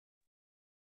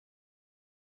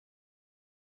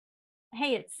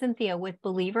Hey, it's Cynthia with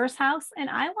Believer's House, and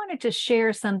I wanted to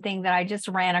share something that I just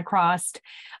ran across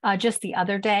just the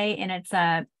other day, and it's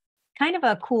a kind of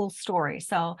a cool story.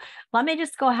 So let me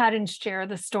just go ahead and share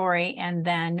the story, and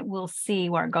then we'll see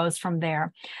where it goes from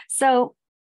there. So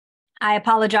I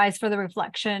apologize for the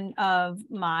reflection of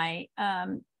my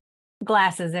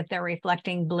glasses if they're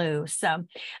reflecting blue. So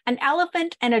an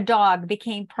elephant and a dog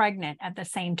became pregnant at the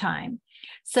same time.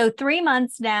 So 3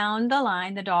 months down the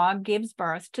line, the dog gives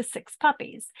birth to 6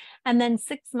 puppies. And then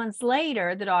 6 months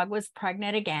later, the dog was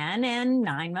pregnant again. And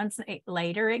 9 months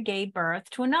later, it gave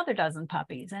birth to another dozen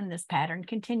puppies. And this pattern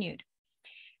continued.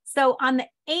 So on the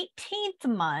 18th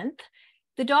month,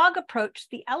 the dog approached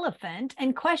the elephant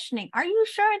and questioning, "Are you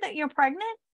sure that you're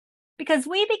pregnant? Because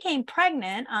we became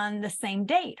pregnant on the same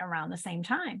date around the same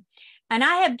time. And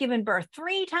I have given birth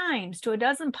 3 times to a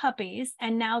dozen puppies,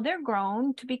 and now they're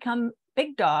grown to become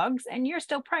big dogs, and you're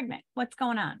still pregnant. What's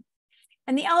going on?"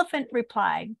 And the elephant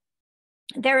replied,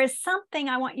 "There is something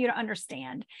I want you to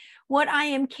understand. What I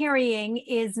am carrying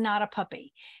is not a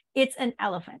puppy. It's an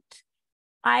elephant.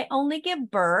 I only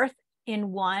give birth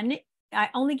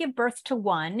to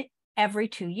one every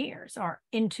 2 years or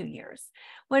in 2 years.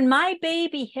 When my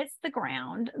baby hits the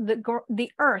ground,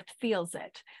 the earth feels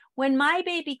it. When my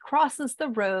baby crosses the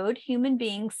road, human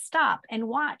beings stop and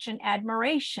watch in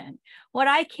admiration. What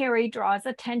I carry draws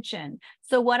attention.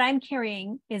 So what I'm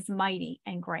carrying is mighty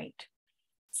and great."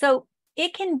 So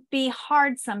it can be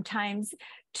hard sometimes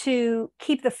to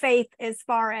keep the faith as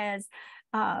far as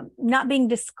not being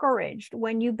discouraged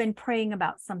when you've been praying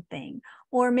about something,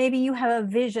 or maybe you have a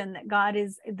vision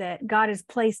that God has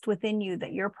placed within you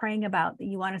that you're praying about, that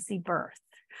you want to see birth,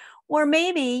 or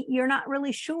maybe you're not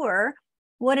really sure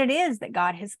what it is that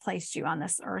God has placed you on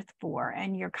this earth for,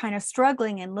 and you're kind of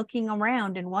struggling and looking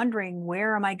around and wondering,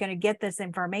 where am I going to get this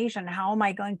information? How am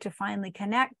I going to finally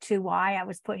connect to why I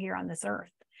was put here on this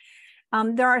earth?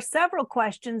 There are several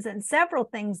questions and several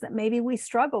things that maybe we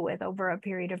struggle with over a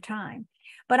period of time.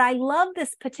 But I love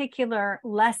this particular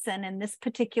lesson and this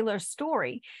particular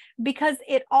story because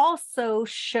it also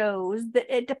shows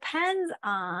that it depends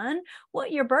on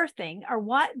what you're birthing or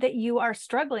what that you are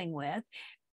struggling with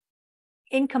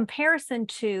in comparison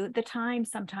to the time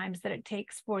sometimes that it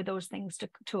takes for those things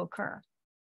to occur.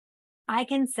 I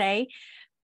can say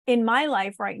in my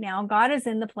life right now, God is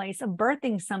in the place of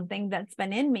birthing something that's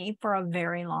been in me for a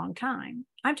very long time.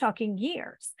 I'm talking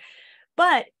years.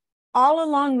 But all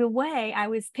along the way, I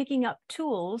was picking up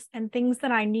tools and things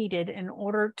that I needed in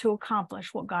order to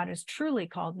accomplish what God has truly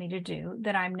called me to do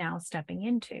that I'm now stepping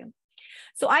into.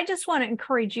 So I just want to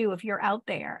encourage you, if you're out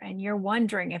there and you're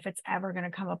wondering if it's ever going to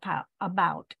come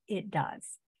about, it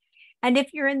does. And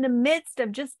if you're in the midst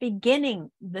of just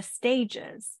beginning the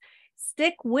stages,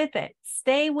 stick with it,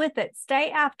 stay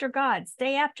after God,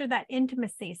 stay after that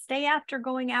intimacy, stay after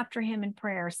going after Him in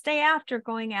prayer, stay after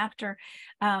going after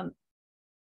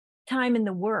time in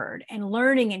the Word and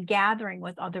learning and gathering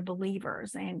with other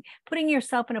believers and putting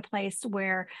yourself in a place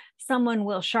where someone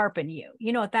will sharpen you.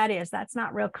 You know what that is? That's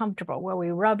not real comfortable, where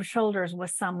we rub shoulders with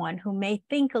someone who may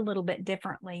think a little bit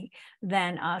differently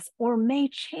than us or may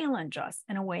challenge us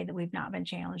in a way that we've not been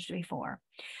challenged before.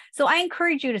 So I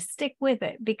encourage you to stick with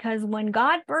it, because when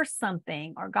God bursts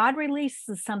something or God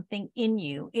releases something in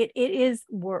you, it is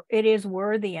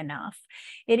worthy enough.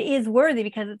 It is worthy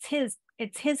because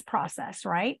it's his process,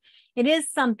 right? It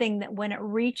is something that when it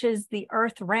reaches the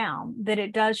earth realm, that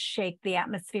it does shake the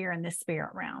atmosphere in the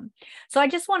spirit realm. So I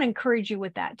just want to encourage you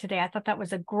with that today. I thought that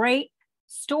was a great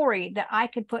story that I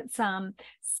could put some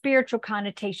spiritual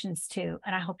connotations to,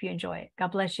 and I hope you enjoy it.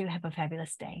 God bless you. Have a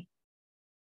fabulous day.